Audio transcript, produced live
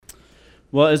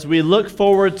Well, as we look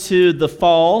forward to the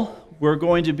fall, we're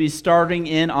going to be starting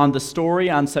in on the story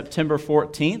on September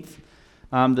 14th.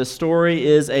 The story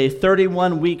is a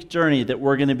 31-week journey that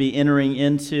we're going to be entering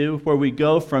into where we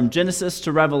go from Genesis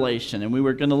to Revelation, and we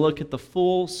were going to look at the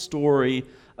full story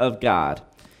of God.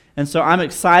 And so I'm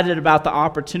excited about the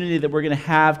opportunity that we're going to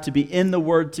have to be in the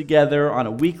Word together on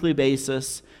a weekly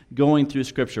basis, going through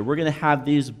Scripture. We're going to have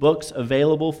these books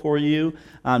available for you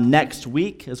next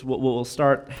week, as we'll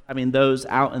start having those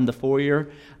out in the foyer.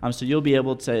 So you'll be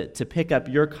able to pick up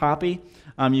your copy.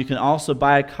 You can also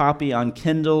buy a copy on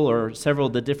Kindle, or several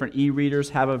of the different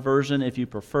e-readers have a version if you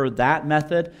prefer that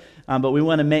method. But we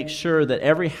want to make sure that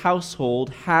every household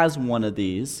has one of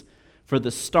these for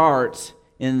the start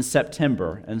in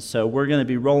September. And so we're going to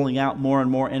be rolling out more and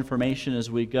more information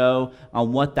as we go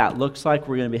on what that looks like.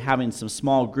 We're going to be having some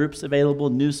small groups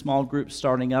available, new small groups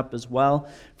starting up as well,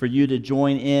 for you to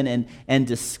join in and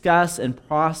discuss and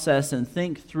process and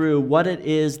think through what it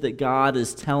is that God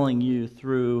is telling you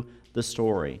through the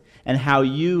story and how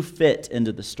you fit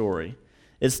into the story.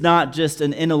 It's not just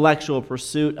an intellectual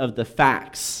pursuit of the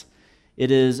facts. It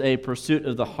is a pursuit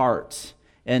of the heart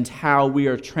and how we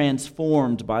are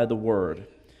transformed by the Word.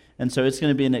 And so it's going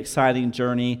to be an exciting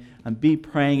journey. Be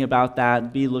praying about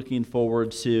that. Be looking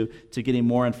forward to getting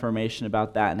more information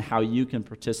about that and how you can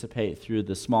participate through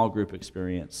the small group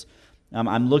experience.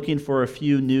 I'm looking for a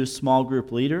few new small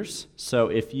group leaders. So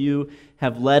if you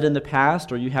have led in the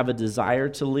past or you have a desire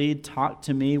to lead, talk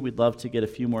to me. We'd love to get a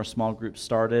few more small groups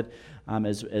started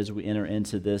as we enter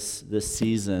into this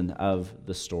season of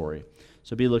the story.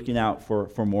 So be looking out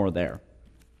for more there.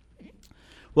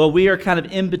 Well, we are kind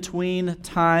of in between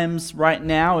times right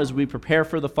now as we prepare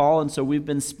for the fall, and so we've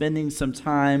been spending some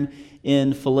time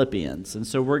in Philippians. And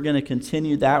so we're going to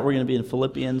continue that. We're going to be in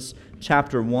Philippians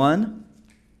chapter 1.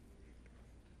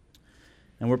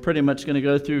 And we're pretty much going to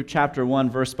go through chapter 1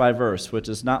 verse by verse, which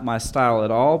is not my style at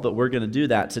all, but we're going to do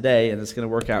that today, and it's going to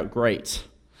work out great.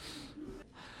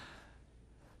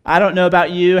 I don't know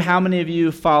about you. How many of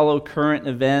you follow current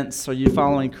events? Are you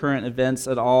following current events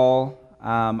at all?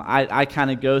 I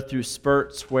kind of go through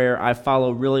spurts where I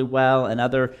follow really well and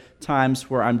other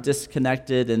times where I'm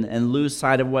disconnected and lose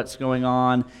sight of what's going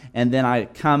on, and then I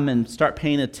come and start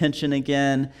paying attention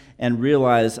again and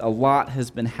realize a lot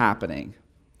has been happening.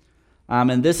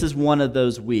 And this is one of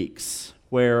those weeks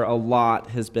where a lot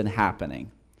has been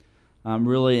happening,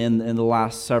 really in the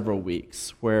last several weeks,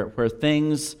 where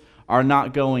things are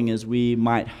not going as we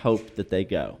might hope that they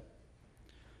go.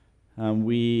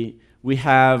 We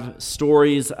have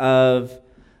stories of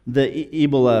the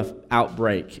Ebola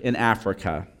outbreak in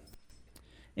Africa.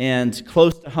 And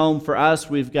close to home for us,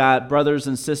 we've got brothers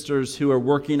and sisters who are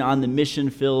working on the mission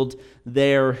field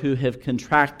there who have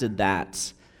contracted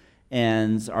that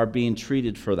and are being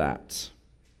treated for that.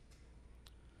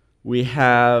 We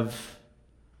have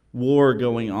war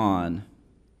going on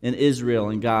in Israel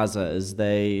and Gaza as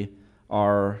they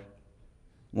are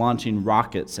launching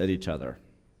rockets at each other.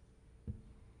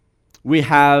 We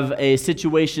have a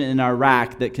situation in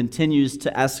Iraq that continues to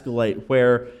escalate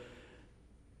where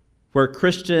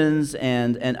Christians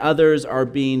and others are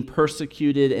being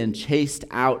persecuted and chased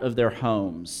out of their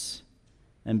homes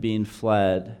and being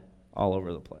fled all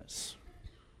over the place.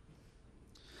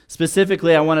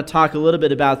 Specifically, I want to talk a little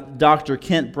bit about Dr.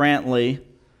 Kent Brantley.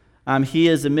 He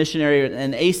is a missionary,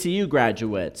 an ACU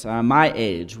graduate, my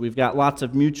age. We've got lots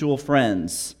of mutual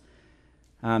friends.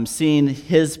 Seeing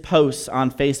his posts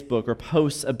on Facebook or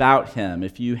posts about him.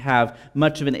 If you have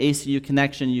much of an ACU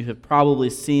connection, you have probably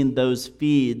seen those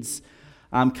feeds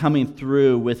coming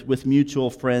through with mutual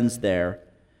friends there.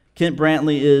 Kent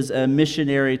Brantley is a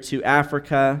missionary to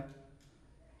Africa.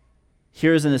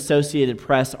 Here's an Associated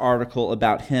Press article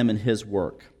about him and his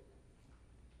work.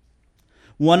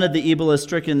 One of the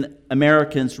Ebola-stricken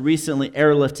Americans recently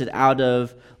airlifted out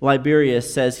of Liberia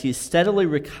says he's steadily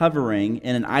recovering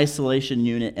in an isolation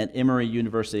unit at Emory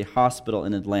University Hospital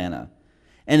in Atlanta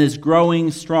and is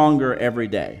growing stronger every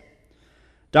day.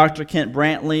 Dr. Kent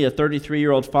Brantley, a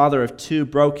 33-year-old father of two,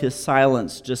 broke his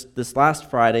silence just this last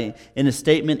Friday in a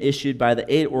statement issued by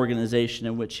the aid organization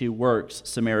in which he works,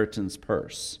 Samaritan's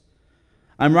Purse.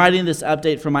 I'm writing this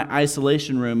update from my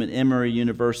isolation room at Emory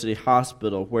University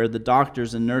Hospital, where the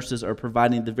doctors and nurses are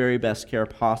providing the very best care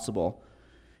possible.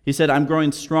 He said, I'm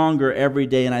growing stronger every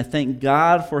day, and I thank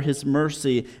God for His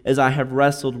mercy as I have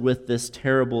wrestled with this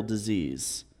terrible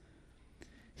disease.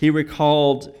 He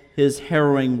recalled his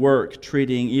harrowing work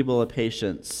treating Ebola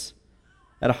patients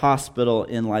at a hospital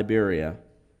in Liberia.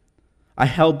 I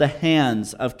held the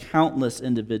hands of countless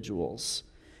individuals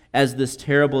as this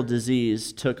terrible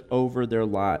disease took their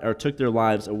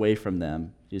lives away from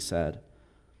them, he said.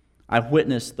 I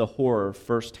witnessed the horror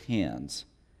firsthand,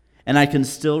 and I can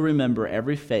still remember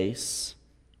every face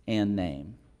and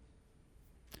name.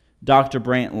 Dr.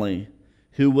 Brantley,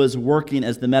 who was working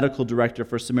as the medical director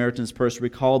for Samaritan's Purse,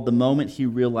 recalled the moment he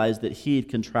realized that he had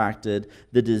contracted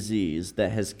the disease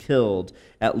that has killed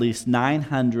at least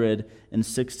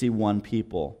 961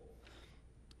 people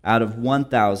out of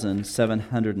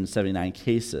 1,779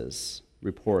 cases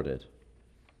reported.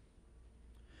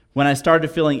 When I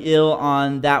started feeling ill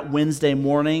on that Wednesday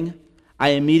morning, I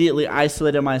immediately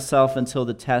isolated myself until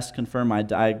the test confirmed my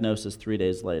diagnosis 3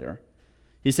 days later.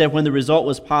 He said, when the result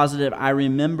was positive, I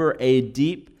remember a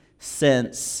deep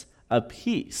sense of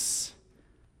peace.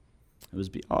 It was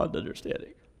beyond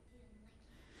understanding.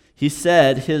 He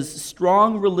said his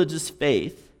strong religious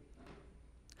faith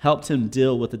helped him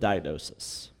deal with the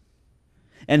diagnosis.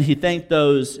 And he thanked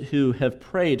those who have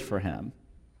prayed for him.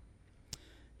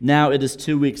 Now it is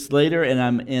 2 weeks later, and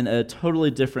I'm in a totally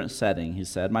different setting, he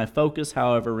said. My focus,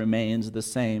 however, remains the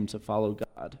same, to follow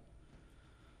God.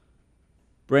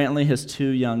 Brantley has 2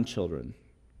 young children,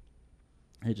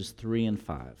 ages 3 and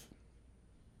 5,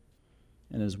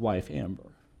 and his wife, Amber.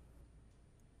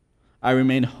 I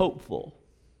remain hopeful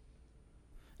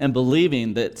and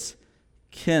believing that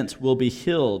Kent will be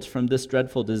healed from this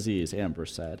dreadful disease, Amber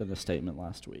said in a statement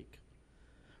last week,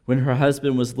 when her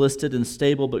husband was listed in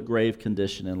stable but grave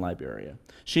condition in Liberia.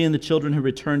 She and the children had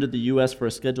returned to the U.S. for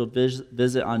a scheduled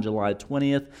visit on July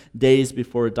 20th, days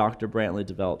before Dr. Brantley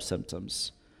developed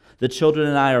symptoms. The children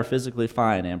and I are physically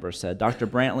fine, Amber said. Dr.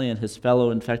 Brantley and his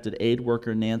fellow infected aid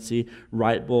worker, Nancy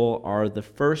Wrightbull, are the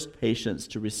first patients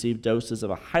to receive doses of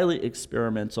a highly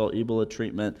experimental Ebola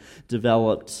treatment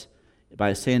developed by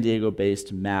a San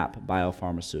Diego-based MAP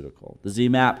biopharmaceutical. The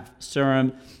ZMAP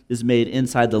serum is made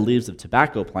inside the leaves of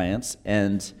tobacco plants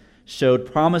and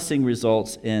showed promising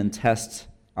results in tests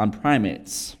on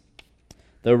primates.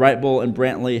 Though Wrightbull and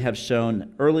Brantley have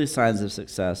shown early signs of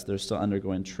success, they're still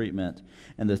undergoing treatment,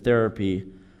 and the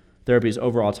therapy's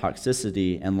overall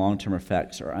toxicity and long-term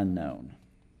effects are unknown.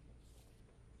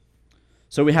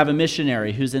 So we have a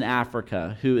missionary who's in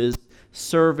Africa, who is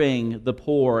serving the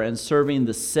poor and serving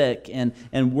the sick and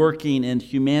working in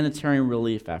humanitarian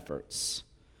relief efforts.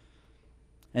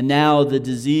 And now the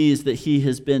disease that he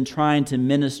has been trying to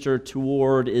minister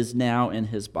toward is now in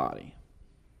his body.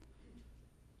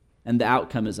 And the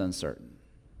outcome is uncertain.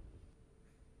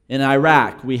 In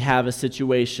Iraq, we have a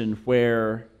situation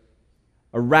where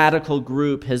a radical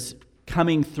group is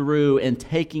coming through and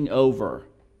taking over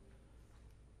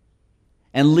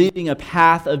and leading a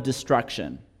path of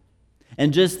destruction.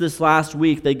 And just this last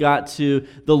week, they got to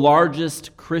the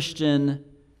largest Christian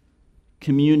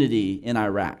community in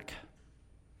Iraq.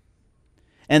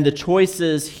 And the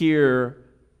choices here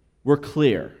were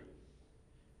clear.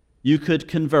 You could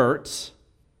convert,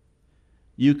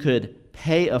 you could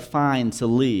pay a fine to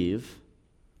leave,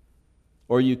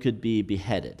 or you could be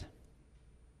beheaded.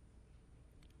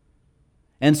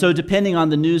 And so depending on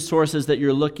the news sources that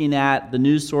you're looking at, the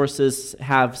news sources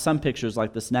have some pictures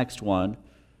like this next one,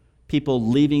 people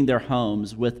leaving their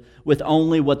homes with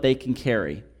only what they can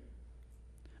carry,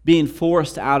 being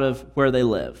forced out of where they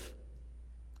live.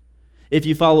 If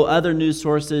you follow other news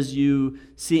sources, you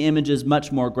see images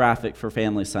much more graphic for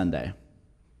Family Sunday.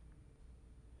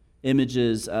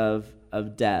 Images of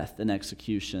death and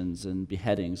executions and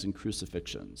beheadings and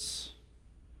crucifixions.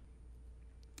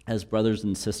 As brothers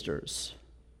and sisters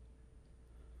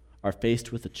are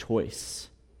faced with a choice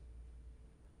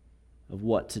of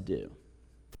what to do.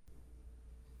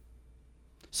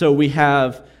 So we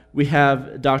have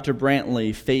Dr.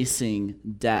 Brantley facing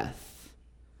death.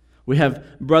 We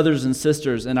have brothers and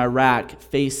sisters in Iraq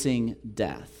facing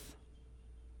death.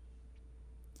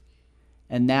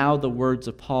 And now the words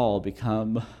of Paul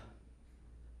become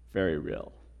very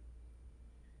real.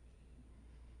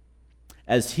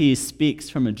 As he speaks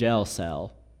from a jail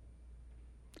cell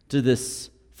to this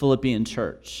Philippian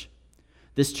church,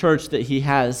 this church that he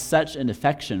has such an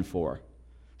affection for,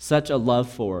 such a love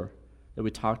for, that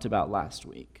we talked about last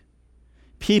week.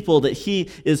 People that he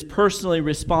is personally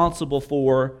responsible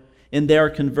for in their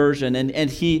conversion, and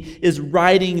he is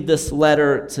writing this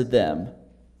letter to them.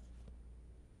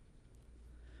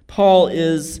 Paul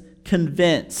is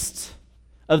convinced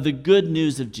of the good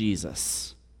news of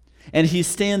Jesus, and he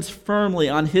stands firmly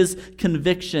on his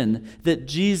conviction that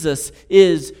Jesus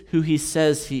is who he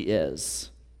says he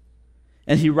is.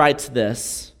 And he writes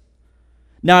this: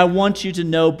 "Now I want you to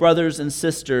know, brothers and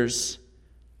sisters,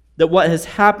 that what has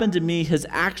happened to me has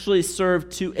actually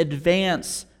served to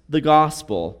advance the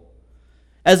gospel.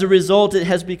 As a result, it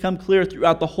has become clear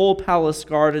throughout the whole palace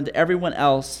guard and to everyone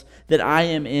else that I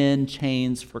am in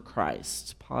chains for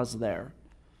Christ." Pause there.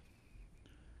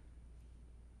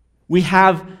 We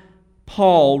have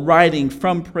Paul writing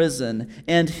from prison,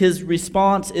 and his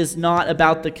response is not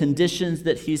about the conditions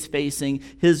that he's facing.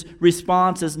 His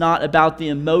response is not about the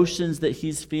emotions that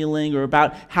he's feeling or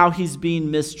about how he's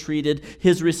being mistreated.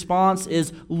 His response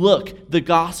is, look, the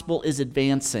gospel is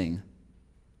advancing.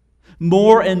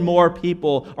 More and more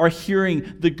people are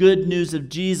hearing the good news of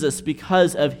Jesus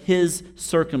because of his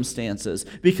circumstances,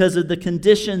 because of the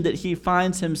condition that he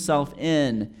finds himself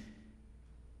in.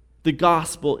 The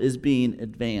gospel is being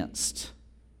advanced.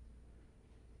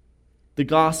 The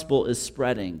gospel is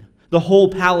spreading. The whole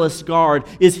palace guard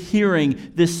is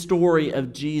hearing this story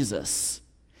of Jesus,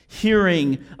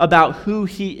 hearing about who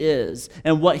he is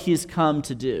and what he's come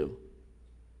to do.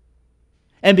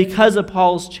 And because of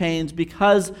Paul's chains,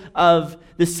 because of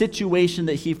the situation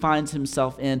that he finds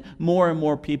himself in, more and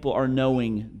more people are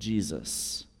knowing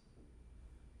Jesus.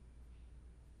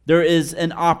 There is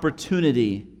an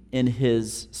opportunity in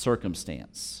his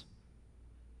circumstance.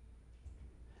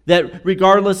 That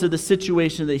regardless of the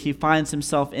situation that he finds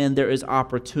himself in, there is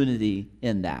opportunity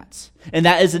in that. And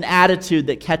that is an attitude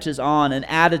that catches on, an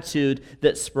attitude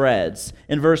that spreads.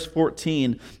 In verse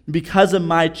 14, because of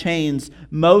my chains,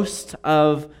 most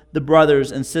of the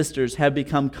brothers and sisters have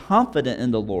become confident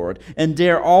in the Lord and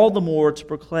dare all the more to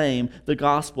proclaim the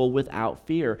gospel without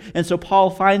fear. And so Paul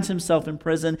finds himself in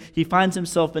prison. He finds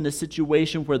himself in a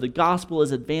situation where the gospel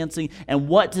is advancing. And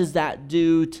what does that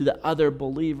do to the other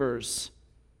believers?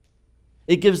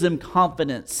 It gives them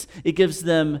confidence. It gives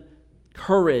them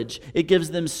courage. It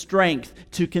gives them strength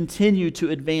to continue to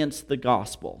advance the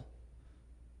gospel.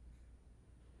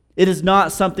 It is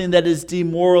not something that is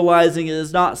demoralizing. It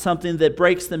is not something that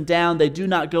breaks them down. They do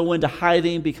not go into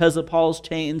hiding because of Paul's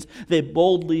chains. They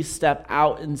boldly step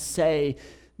out and say,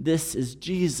 this is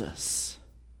Jesus.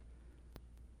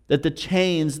 That the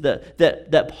chains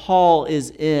that Paul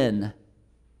is in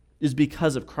is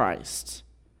because of Christ.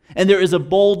 And there is a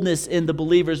boldness in the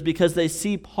believers because they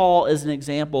see Paul as an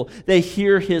example. They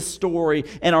hear his story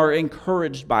and are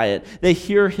encouraged by it. They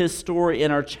hear his story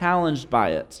and are challenged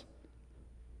by it.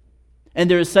 And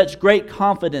there is such great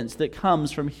confidence that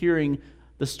comes from hearing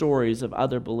the stories of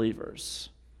other believers.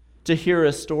 To hear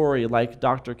a story like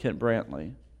Dr. Kent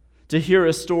Brantley. To hear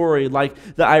a story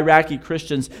like the Iraqi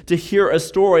Christians. To hear a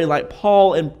story like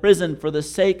Paul in prison for the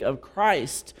sake of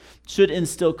Christ should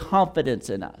instill confidence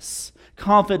in us.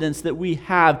 Confidence that we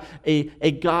have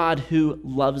a God who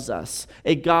loves us.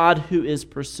 A God who is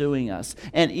pursuing us.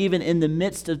 And even in the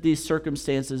midst of these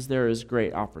circumstances, there is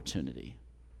great opportunity.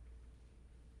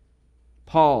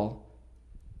 Paul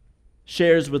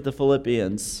shares with the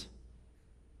Philippians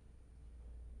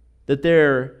that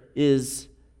there is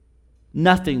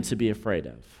nothing to be afraid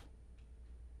of.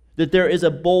 That there is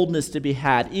a boldness to be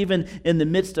had, even in the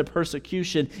midst of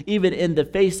persecution, even in the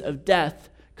face of death.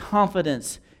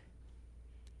 Confidence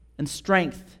and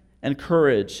strength and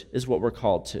courage is what we're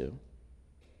called to.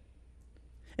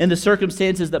 In the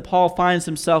circumstances that Paul finds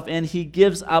himself in, he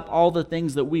gives up all the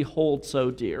things that we hold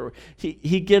so dear.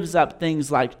 He gives up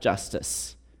things like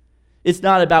justice. It's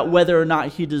not about whether or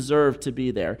not he deserved to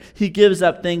be there. He gives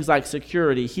up things like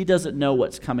security. He doesn't know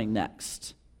what's coming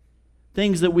next.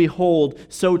 Things that we hold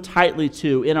so tightly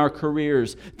to in our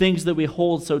careers, things that we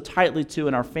hold so tightly to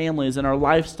in our families and our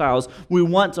lifestyles. We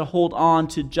want to hold on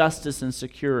to justice and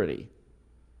security.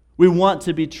 We want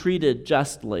to be treated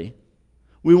justly.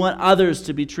 We want others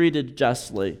to be treated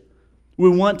justly. We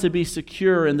want to be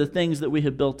secure in the things that we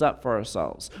have built up for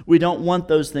ourselves. We don't want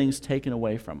those things taken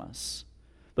away from us.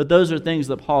 But those are things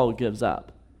that Paul gives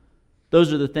up.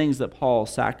 Those are the things that Paul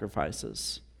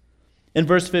sacrifices. In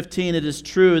verse 15, it is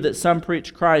true that some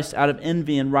preach Christ out of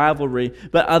envy and rivalry,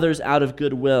 but others out of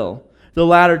goodwill. The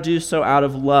latter do so out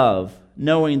of love,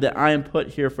 knowing that I am put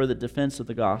here for the defense of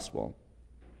the gospel.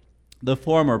 The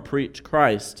former preach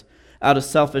Christ out of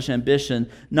selfish ambition,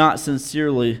 not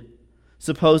sincerely,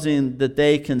 supposing that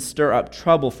they can stir up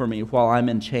trouble for me while I'm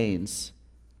in chains.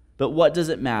 But what does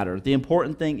it matter? The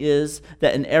important thing is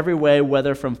that in every way,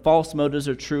 whether from false motives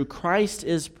or true, Christ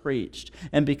is preached,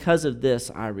 and because of this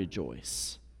I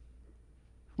rejoice.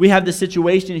 We have the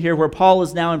situation here where Paul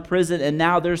is now in prison, and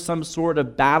now there's some sort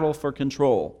of battle for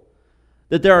control.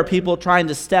 That there are people trying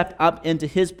to step up into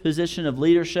his position of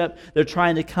leadership. They're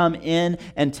trying to come in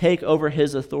and take over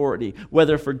his authority.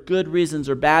 Whether for good reasons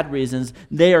or bad reasons,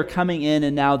 they are coming in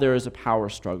and now there is a power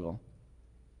struggle.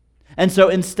 And so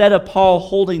instead of Paul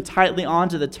holding tightly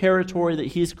onto the territory that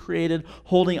he's created,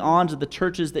 holding on to the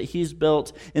churches that he's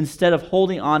built, instead of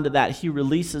holding on to that, he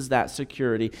releases that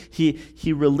security.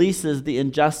 He releases the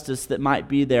injustice that might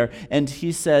be there. And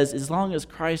he says, as long as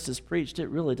Christ is preached, it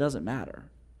really doesn't matter.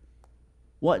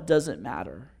 What does it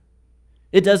matter?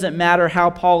 It doesn't matter how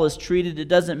Paul is treated. It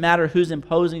doesn't matter who's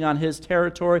imposing on his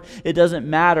territory. It doesn't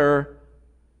matter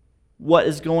what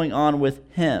is going on with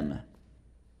him.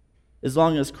 As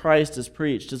long as Christ is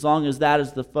preached, as long as that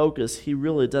is the focus, he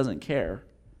really doesn't care.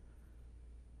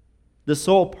 The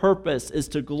sole purpose is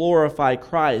to glorify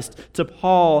Christ. To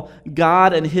Paul,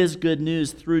 God and his good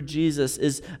news through Jesus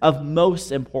is of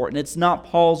most important. It's not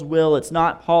Paul's will. It's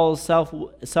not Paul's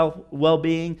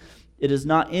self-well-being. It is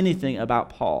not anything about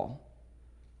Paul.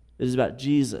 It is about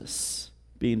Jesus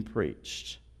being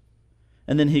preached.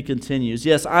 And then he continues,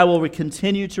 yes, I will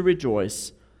continue to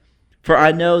rejoice, for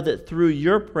I know that through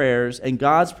your prayers and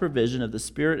God's provision of the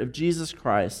Spirit of Jesus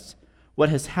Christ, what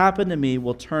has happened to me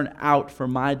will turn out for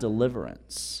my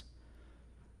deliverance.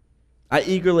 I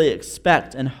eagerly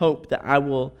expect and hope that I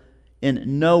will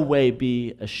in no way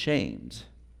be ashamed,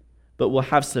 but will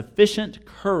have sufficient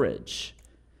courage,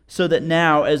 so that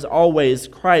now, as always,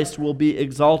 Christ will be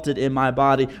exalted in my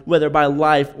body, whether by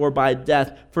life or by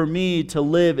death. For me to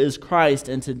live is Christ,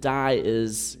 and to die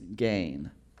is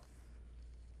gain.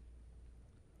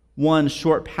 One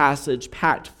short passage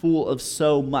packed full of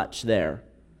so much there,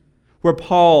 where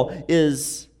Paul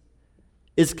is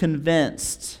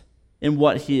convinced in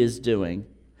what he is doing.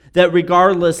 That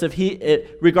regardless of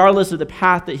the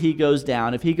path that he goes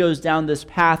down, if he goes down this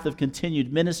path of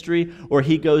continued ministry, or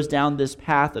he goes down this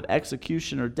path of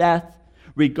execution or death,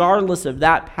 regardless of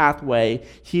that pathway,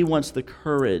 he wants the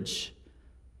courage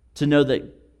to know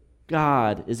that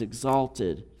God is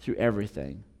exalted through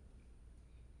everything.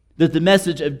 That the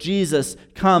message of Jesus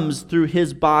comes through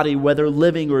his body, whether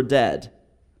living or dead.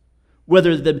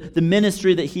 Whether the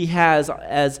ministry that he has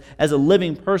as a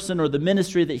living person or the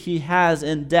ministry that he has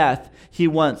in death, he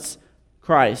wants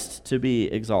Christ to be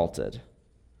exalted.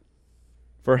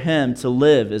 For him to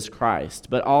live is Christ,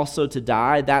 but also to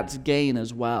die, that's gain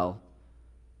as well.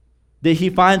 That he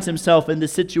finds himself in the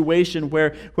situation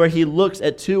where he looks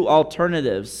at two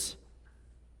alternatives.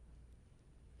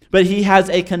 But he has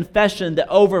a confession that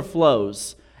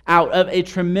overflows out of a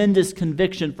tremendous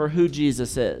conviction for who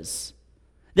Jesus is.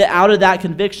 That out of that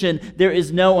conviction, there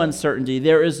is no uncertainty,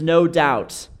 there is no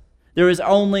doubt. There is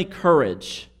only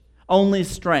courage, only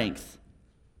strength,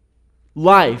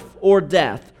 life or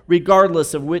death,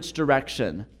 regardless of which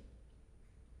direction.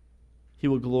 He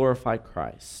will glorify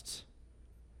Christ.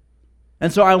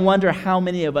 And so I wonder how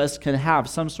many of us can have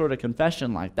some sort of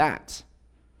confession like that.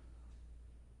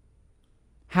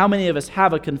 How many of us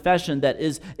have a confession that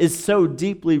is so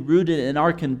deeply rooted in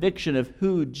our conviction of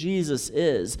who Jesus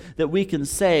is that we can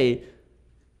say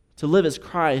to live as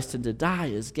Christ and to die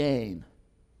is gain?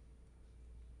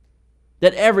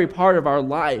 That every part of our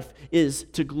life is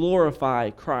to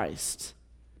glorify Christ.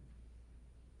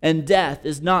 And death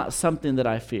is not something that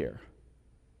I fear.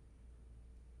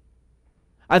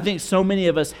 I think so many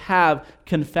of us have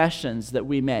confessions that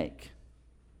we make,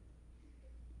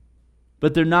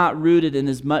 but they're not rooted in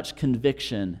as much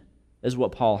conviction as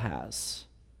what Paul has.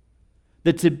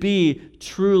 That to be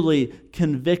truly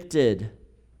convicted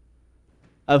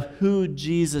of who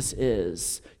Jesus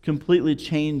is completely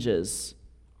changes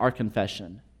our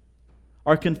confession.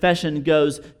 Our confession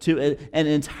goes to an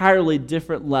entirely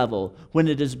different level when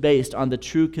it is based on the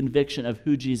true conviction of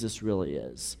who Jesus really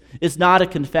is. It's not a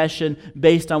confession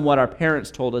based on what our parents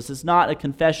told us. It's not a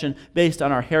confession based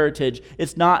on our heritage.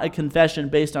 It's not a confession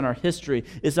based on our history.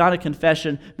 It's not a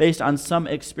confession based on some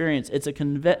experience. It's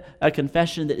a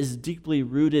confession that is deeply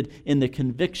rooted in the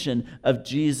conviction of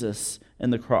Jesus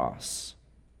and the cross.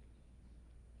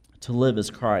 To live is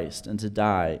Christ, and to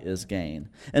die is gain.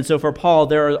 And so for Paul,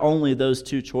 there are only those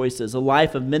two choices, a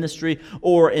life of ministry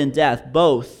or in death.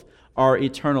 Both are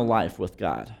eternal life with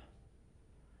God.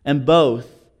 And both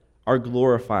are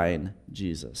glorifying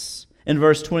Jesus. In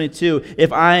verse 22,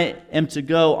 if I am to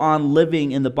go on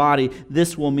living in the body,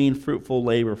 this will mean fruitful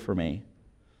labor for me.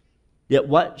 Yet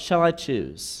what shall I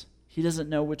choose? He doesn't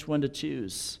know which one to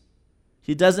choose.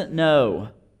 He doesn't know.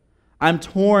 I'm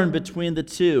torn between the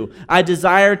two. I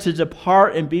desire to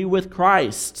depart and be with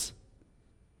Christ,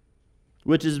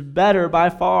 which is better by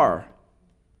far.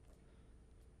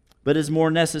 But it is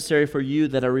more necessary for you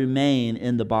that I remain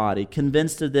in the body.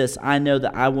 Convinced of this, I know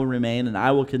that I will remain and I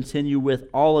will continue with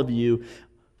all of you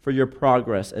for your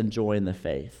progress and joy in the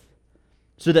faith.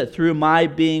 So that through my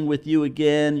being with you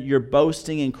again, your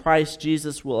boasting in Christ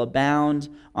Jesus will abound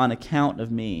on account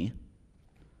of me.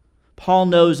 Paul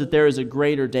knows that there is a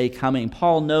greater day coming.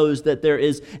 Paul knows that there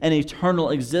is an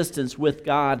eternal existence with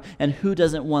God, and who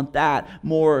doesn't want that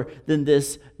more than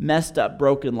this messed up,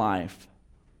 broken life?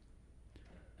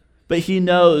 But he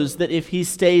knows that if he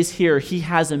stays here, he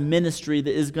has a ministry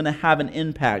that is going to have an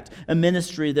impact, a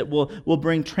ministry that will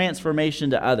bring transformation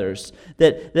to others,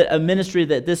 that a ministry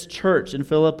that this church in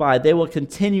Philippi, they will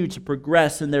continue to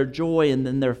progress in their joy and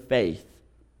in their faith.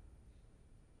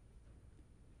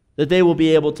 That they will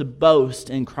be able to boast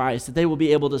in Christ, that they will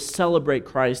be able to celebrate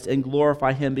Christ and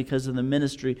glorify him because of the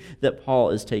ministry that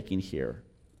Paul is taking here.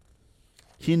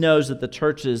 He knows that the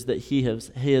churches that he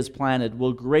has planted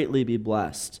will greatly be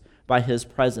blessed by his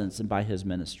presence and by his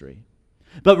ministry.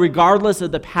 But regardless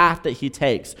of the path that he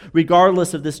takes,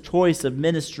 regardless of this choice of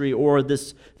ministry or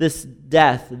this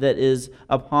death that is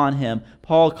upon him,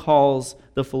 Paul calls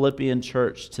the Philippian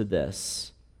church to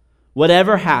this.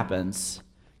 Whatever happens,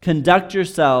 conduct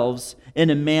yourselves in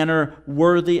a manner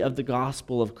worthy of the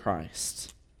gospel of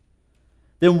Christ.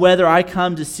 Then whether I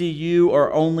come to see you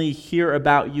or only hear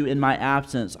about you in my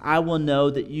absence, I will know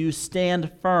that you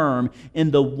stand firm in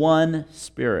the one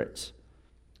Spirit,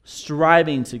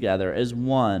 striving together as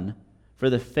one for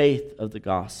the faith of the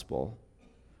gospel,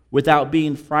 without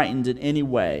being frightened in any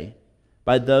way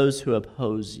by those who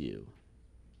oppose you.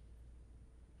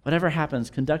 Whatever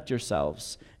happens, conduct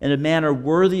yourselves in a manner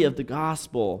worthy of the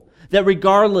gospel, that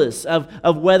regardless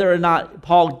of whether or not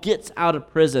Paul gets out of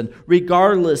prison,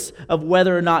 regardless of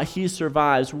whether or not he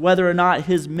survives, whether or not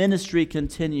his ministry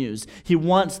continues, he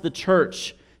wants the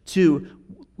church to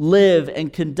live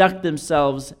and conduct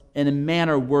themselves in a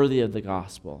manner worthy of the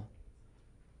gospel.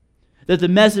 That the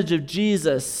message of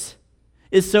Jesus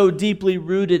is so deeply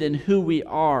rooted in who we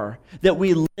are that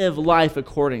we live life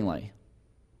accordingly.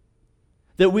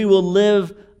 That we will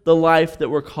live the life that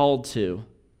we're called to.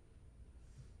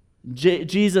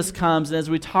 Jesus comes, and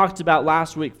as we talked about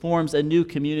last week, forms a new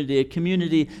community, a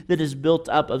community that is built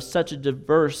up of such a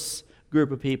diverse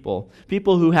group of people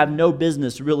who have no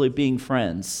business really being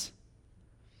friends.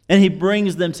 And he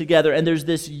brings them together, and there's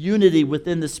this unity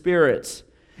within the Spirit,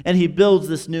 and he builds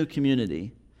this new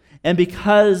community. And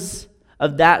because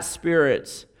of that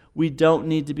Spirit, we don't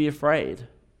need to be afraid.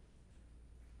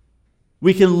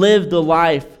 We can live the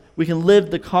life, we can live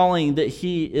the calling that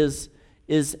he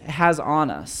has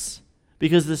on us,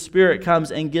 because the Spirit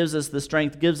comes and gives us the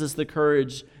strength, gives us the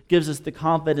courage, gives us the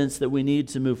confidence that we need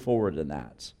to move forward in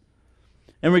that.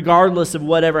 And regardless of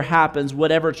whatever happens,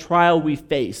 whatever trial we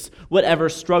face, whatever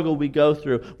struggle we go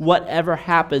through, whatever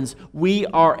happens, we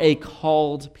are a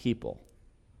called people.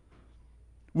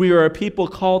 We are a people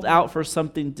called out for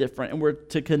something different, and we're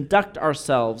to conduct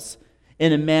ourselves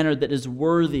in a manner that is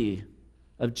worthy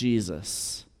of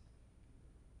Jesus.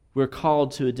 We're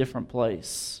called to a different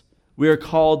place. We are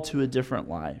called to a different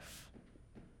life.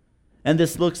 And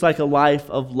this looks like a life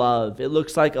of love. It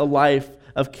looks like a life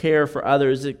of care for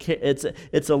others.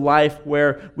 It's a life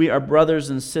where we are brothers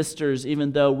and sisters,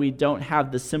 even though we don't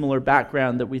have the similar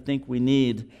background that we think we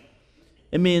need.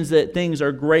 It means that things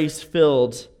are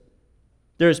grace-filled.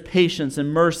 There's patience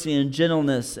and mercy and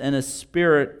gentleness and a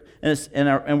spirit,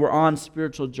 and we're on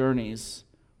spiritual journeys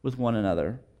with one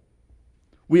another.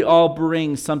 We all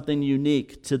bring something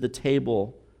unique to the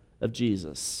table of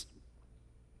Jesus.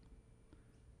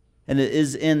 And it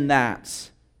is in that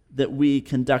we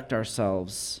conduct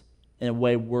ourselves in a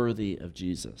way worthy of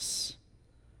Jesus.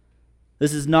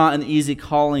 This is not an easy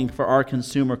calling for our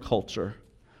consumer culture,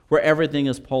 where everything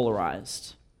is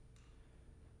polarized.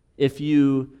 If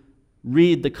you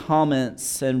read the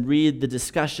comments and read the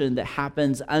discussion that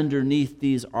happens underneath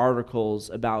these articles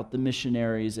about the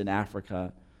missionaries in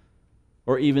Africa,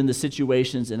 or even the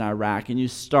situations in Iraq, and you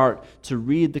start to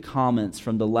read the comments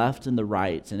from the left and the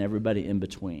right and everybody in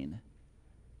between,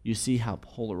 you see how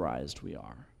polarized we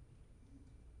are.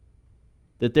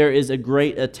 That there is a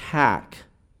great attack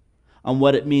on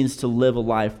what it means to live a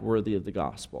life worthy of the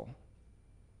gospel.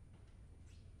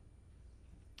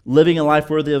 Living a life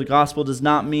worthy of the gospel does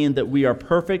not mean that we are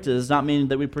perfect. It does not mean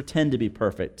that we pretend to be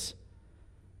perfect.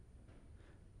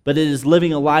 But it is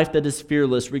living a life that is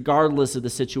fearless regardless of the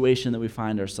situation that we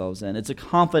find ourselves in. It's a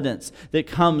confidence that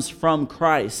comes from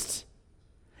Christ.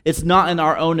 It's not in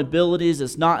our own abilities.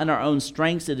 It's not in our own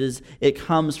strengths. It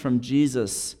comes from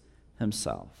Jesus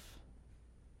himself.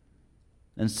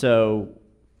 And so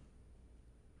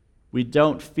we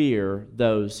don't fear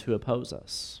those who oppose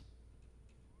us.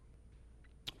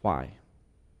 Why?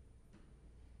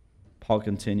 Paul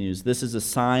continues, this is a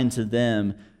sign to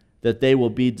them that they will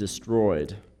be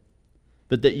destroyed,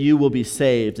 but that you will be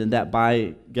saved, and that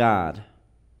by God.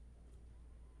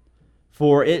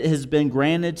 For it has been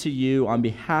granted to you on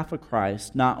behalf of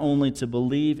Christ not only to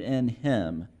believe in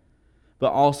him,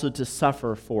 but also to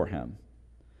suffer for him,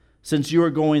 since you are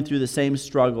going through the same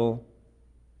struggle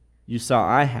you saw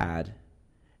I had,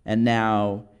 and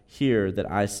now hear that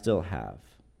I still have.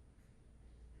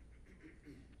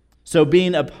 So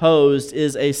being opposed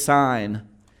is a sign.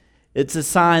 It's a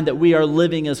sign that we are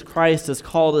living as Christ has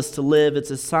called us to live.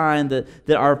 It's a sign that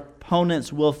our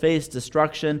opponents will face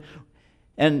destruction.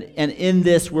 And in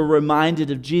this, we're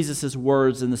reminded of Jesus'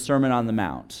 words in the Sermon on the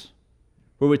Mount,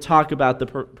 where we talk about the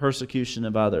persecution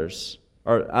of others,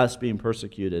 or us being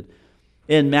persecuted.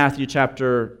 In Matthew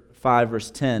chapter 5,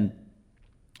 verse 10,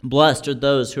 "Blessed are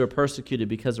those who are persecuted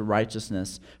because of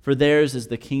righteousness, for theirs is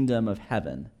the kingdom of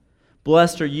heaven.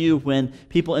 Blessed are you when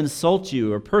people insult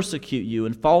you or persecute you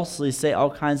and falsely say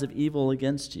all kinds of evil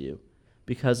against you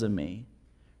because of me.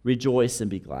 Rejoice and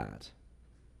be glad.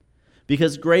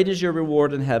 Because great is your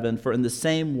reward in heaven, for in the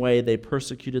same way they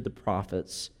persecuted the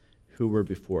prophets who were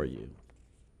before you."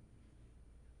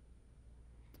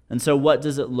 And so what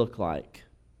does it look like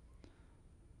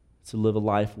to live a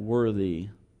life worthy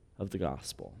of the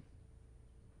gospel?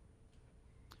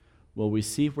 Well, we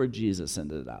see where Jesus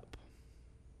ended up.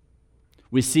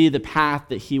 We see the path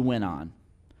that he went on,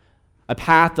 a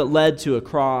path that led to a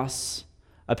cross,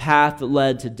 a path that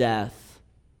led to death.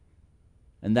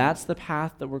 And that's the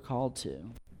path that we're called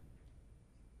to.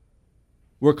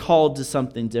 We're called to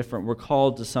something different. We're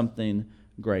called to something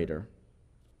greater.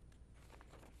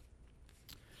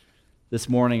 This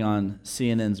morning on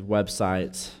CNN's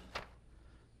website,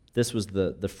 this was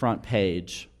the front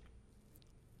page.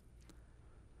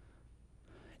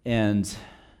 And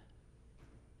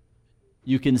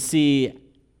you can see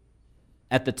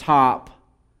at the top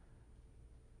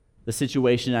the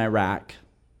situation in Iraq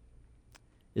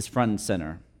is front and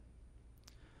center.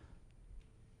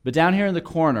 But down here in the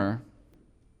corner,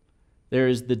 there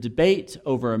is the debate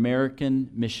over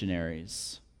American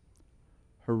missionaries,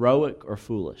 heroic or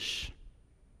foolish.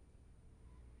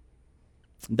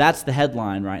 That's the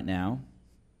headline right now.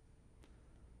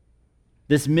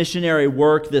 This missionary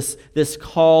work, this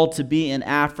call to be in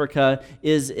Africa,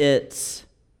 is it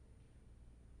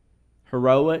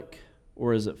heroic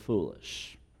or is it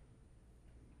foolish?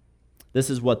 This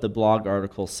is what the blog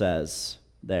article says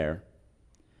there.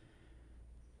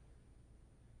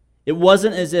 It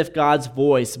wasn't as if God's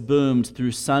voice boomed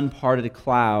through sun-parted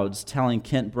clouds telling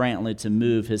Kent Brantley to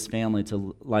move his family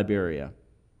to Liberia.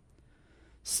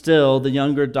 Still, the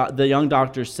young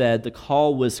doctor said the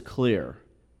call was clear.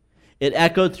 It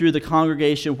echoed through the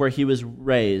congregation where he was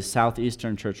raised,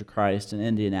 Southeastern Church of Christ in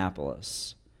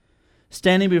Indianapolis.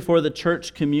 Standing before the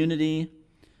church community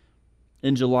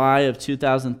in July of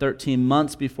 2013,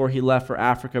 months before he left for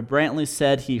Africa, Brantley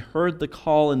said he heard the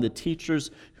call in the teachers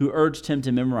who urged him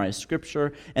to memorize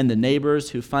Scripture and the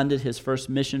neighbors who funded his first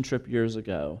mission trip years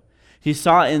ago. He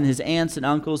saw it in his aunts and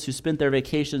uncles who spent their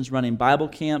vacations running Bible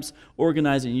camps,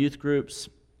 organizing youth groups,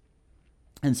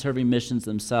 and serving missions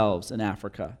themselves in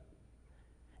Africa.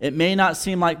 It may not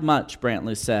seem like much,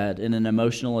 Brantley said in an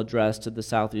emotional address to the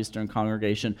Southeastern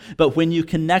congregation, but when you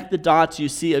connect the dots, you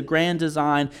see a grand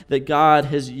design that God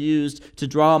has used to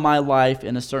draw my life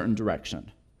in a certain direction.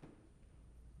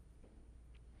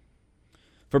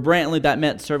 For Brantley, that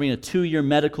meant serving a 2-year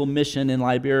medical mission in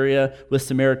Liberia with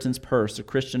Samaritan's Purse, a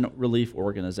Christian relief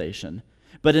organization.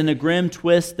 But in a grim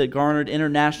twist that garnered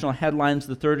international headlines,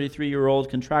 the 33-year-old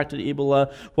contracted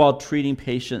Ebola while treating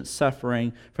patients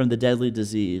suffering from the deadly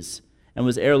disease and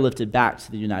was airlifted back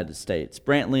to the United States.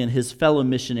 Brantley and his fellow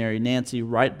missionary, Nancy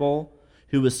Wrightbull,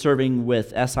 who was serving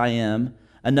with SIM,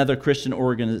 another Christian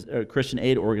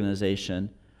aid organization,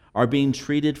 are being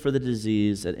treated for the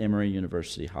disease at Emory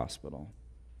University Hospital.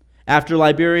 After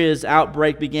Liberia's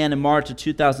outbreak began in March of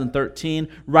 2013,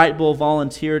 Wrightbull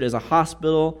volunteered at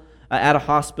a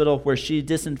hospital where she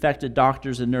disinfected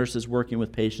doctors and nurses working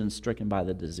with patients stricken by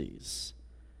the disease.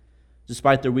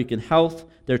 Despite their weakened health,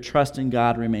 their trust in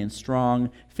God remained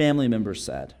strong, family members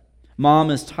said.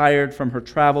 Mom is tired from her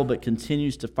travel but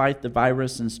continues to fight the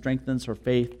virus and strengthens her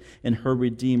faith in her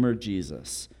Redeemer,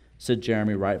 Jesus, said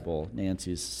Jeremy Wrightbull,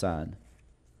 Nancy's son.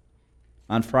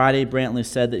 On Friday, Brantley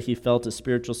said that he felt a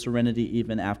spiritual serenity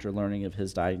even after learning of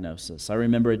his diagnosis. I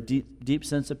remember a deep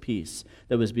sense of peace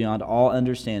that was beyond all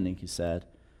understanding, he said.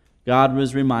 God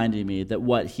was reminding me that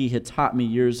what he had taught me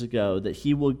years ago, that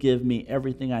he will give me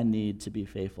everything I need to be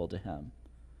faithful to him.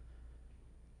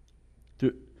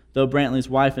 Though Brantley's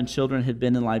wife and children had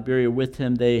been in Liberia with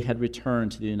him, they had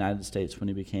returned to the United States when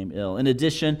he became ill. In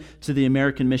addition to the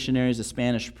American missionaries, a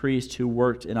Spanish priest who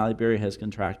worked in Liberia has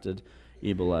contracted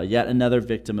Ebola, yet another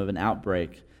victim of an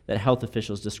outbreak that health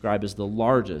officials describe as the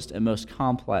largest and most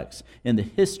complex in the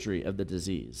history of the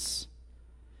disease.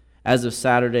 As of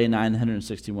Saturday,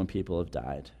 961 people have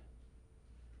died.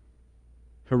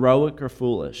 Heroic or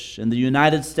foolish? In the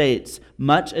United States,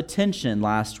 much attention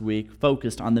last week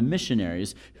focused on the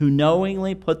missionaries who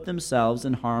knowingly put themselves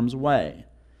in harm's way.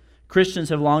 Christians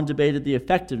have long debated the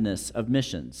effectiveness of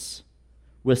missions,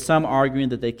 with some arguing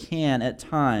that they can, at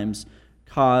times,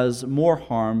 cause more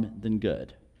harm than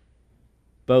good,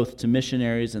 both to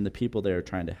missionaries and the people they are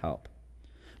trying to help.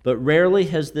 But rarely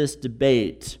has this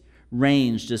debate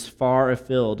ranged as far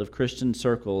afield of Christian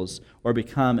circles or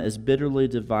become as bitterly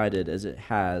divided as it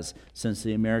has since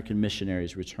the American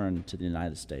missionaries returned to the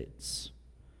United States.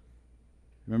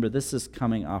 Remember, this is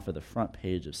coming off of the front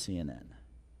page of CNN.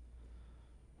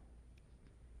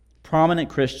 Prominent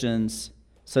Christians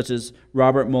such as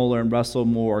Robert Mueller and Russell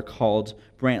Moore called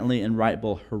Brantley and Wright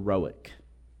Bull heroic.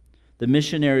 The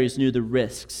missionaries knew the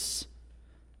risks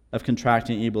of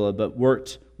contracting Ebola, but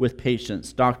worked with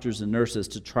patients, doctors, and nurses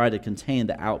to try to contain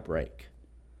the outbreak.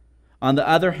 On the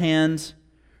other hand,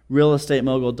 real estate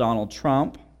mogul Donald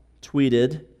Trump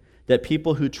tweeted that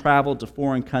people who travel to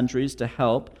foreign countries to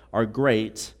help are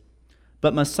great,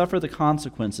 but must suffer the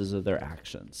consequences of their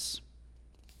actions.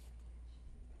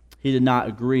 He did not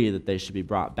agree that they should be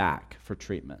brought back for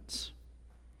treatment.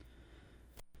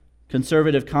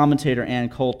 Conservative commentator Ann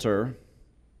Coulter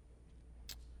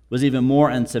was even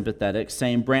more unsympathetic,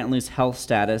 saying Brantley's health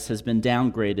status has been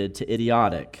downgraded to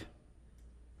idiotic.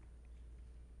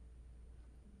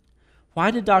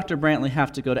 Why did Dr. Brantley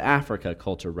have to go to Africa,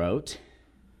 Coulter wrote.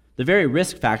 The very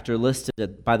risk factor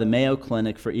listed by the Mayo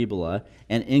Clinic for Ebola,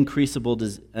 an incurable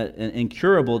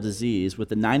disease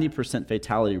with a 90%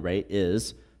 fatality rate,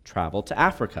 is travel to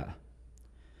Africa.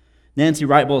 Nancy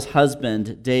Wright Bull's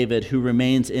husband, David, who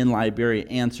remains in Liberia,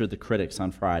 answered the critics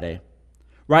on Friday.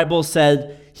 Wright Bull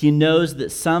said he knows that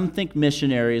some think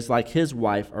missionaries like his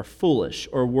wife are foolish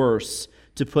or worse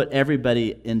to put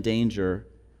everybody in danger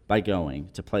by going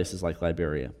to places like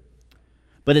Liberia.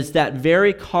 But it's that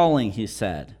very calling, he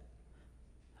said,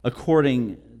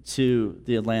 according to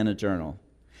the Atlanta Journal,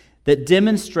 that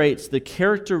demonstrates the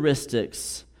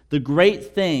characteristics, the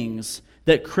great things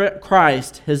that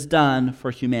Christ has done for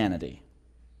humanity.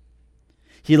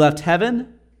 He left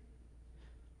heaven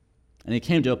and he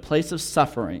came to a place of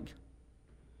suffering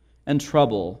and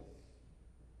trouble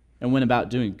and went about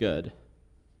doing good.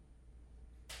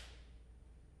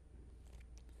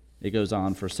 It goes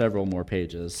on for several more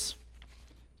pages,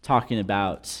 talking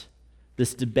about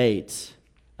this debate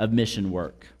of mission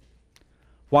work.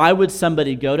 Why would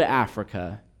somebody go to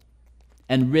Africa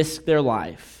and risk their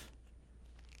life,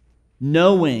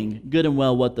 knowing good and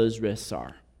well what those risks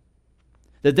are?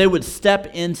 That they would step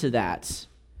into that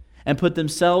and put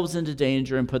themselves into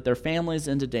danger and put their families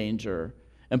into danger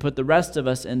and put the rest of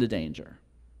us into danger.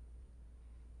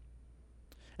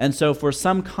 And so for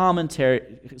some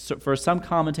commentator, for some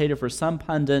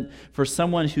pundit, for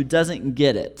someone who doesn't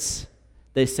get it,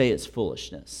 they say it's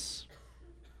foolishness.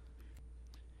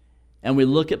 And we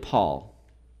look at Paul,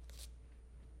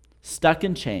 stuck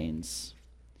in chains,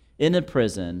 in a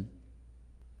prison,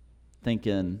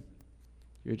 thinking,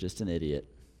 you're just an idiot.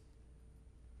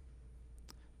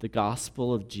 The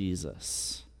gospel of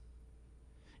Jesus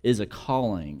is a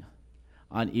calling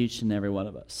on each and every one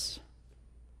of us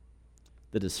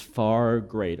that is far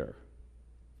greater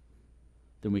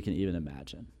than we can even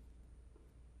imagine.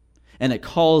 And it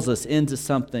calls us into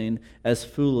something as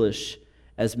foolish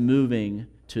as moving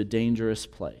to a dangerous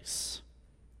place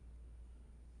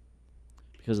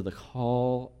because of the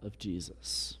call of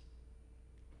Jesus.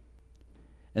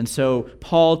 And so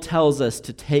Paul tells us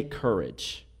to take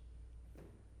courage,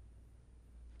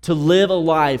 to live a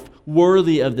life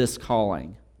worthy of this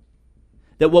calling.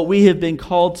 That what we have been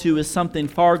called to is something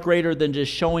far greater than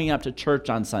just showing up to church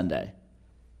on Sunday.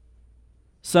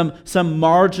 Some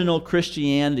marginal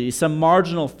Christianity, some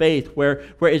marginal faith where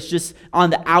it's just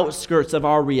on the outskirts of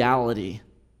our reality.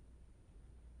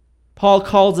 Paul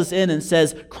calls us in and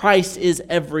says, Christ is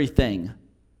everything.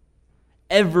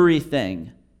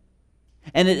 Everything.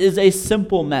 And it is a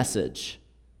simple message.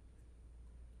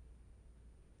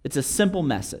 It's a simple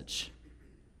message.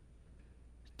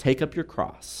 Take up your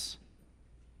cross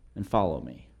and follow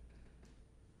me.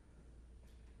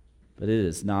 But it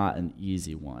is not an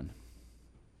easy one.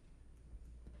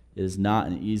 It is not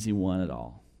an easy one at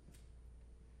all.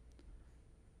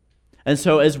 And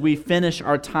so as we finish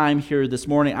our time here this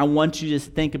morning, I want you to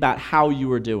think about how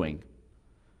you are doing.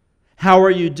 How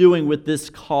are you doing with this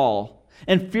call?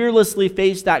 And fearlessly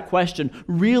face that question.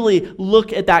 Really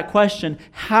look at that question.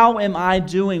 How am I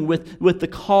doing with the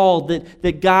call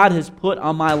that God has put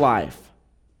on my life?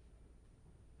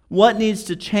 What needs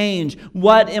to change?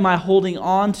 What am I holding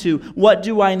on to? What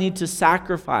do I need to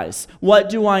sacrifice? What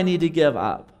do I need to give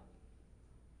up?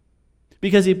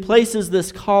 Because He places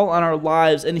this call on our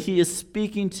lives and He is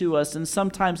speaking to us and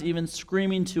sometimes even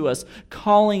screaming to us,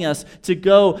 calling us to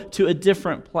go to a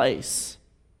different place.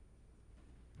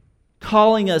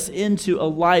 calling us into a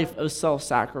life of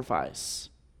self-sacrifice.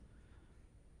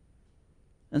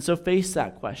 And so face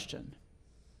that question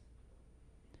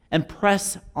and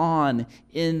press on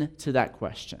into that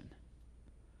question,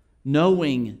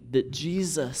 knowing that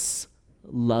Jesus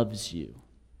loves you,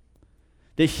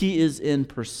 that he is in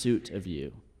pursuit of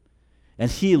you,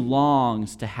 and he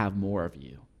longs to have more of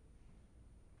you.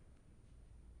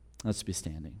 Let's be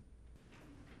standing.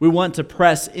 We want to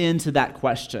press into that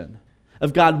question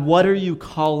of, God, what are you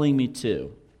calling me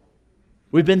to?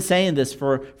 We've been saying this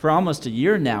for almost a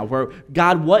year now, where,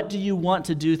 God, what do you want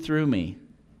to do through me?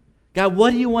 God,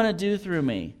 what do you want to do through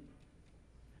me?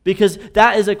 Because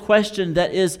that is a question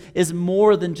that is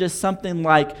more than just something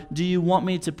like, do you want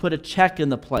me to put a check in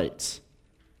the plate?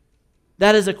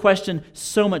 That is a question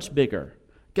so much bigger.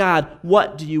 God,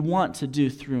 what do you want to do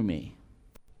through me?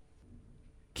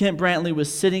 Kent Brantley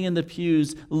was sitting in the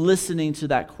pews listening to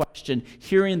that question,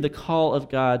 hearing the call of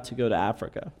God to go to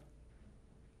Africa.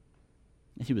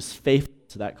 And he was faithful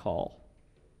to that call.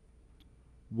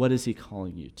 What is he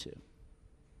calling you to?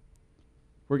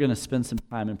 We're going to spend some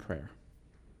time in prayer.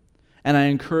 And I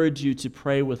encourage you to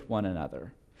pray with one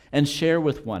another and share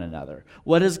with one another.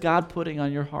 What is God putting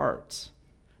on your heart?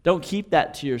 Don't keep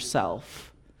that to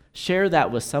yourself. Share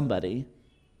that with somebody.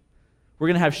 We're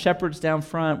going to have shepherds down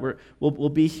front. We'll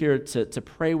be here to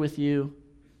pray with you.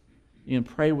 You can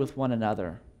pray with one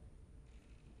another.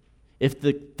 If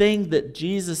the thing that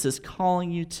Jesus is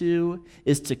calling you to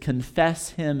is to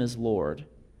confess him as Lord,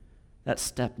 that's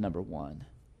step number one.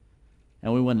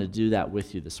 And we want to do that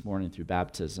with you this morning through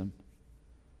baptism.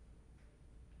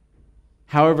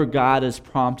 However God is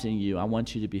prompting you, I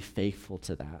want you to be faithful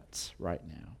to that right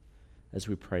now as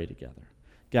we pray together.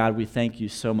 God, we thank you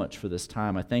so much for this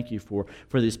time. I thank you for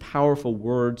these powerful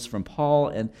words from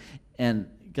Paul. And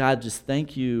God, just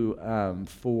thank you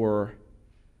for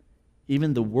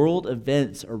even the world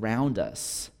events around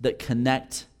us that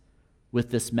connect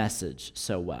with this message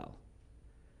so well.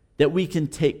 That we can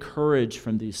take courage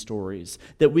from these stories.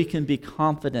 That we can be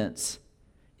confident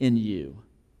in you.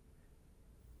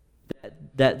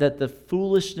 That the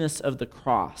foolishness of the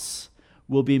cross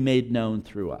will be made known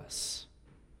through us.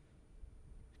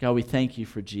 God, we thank you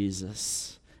for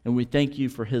Jesus, and we thank you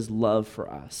for his love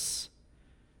for us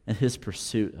and his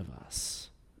pursuit of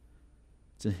us.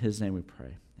 It's in his name we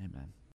pray. Amen.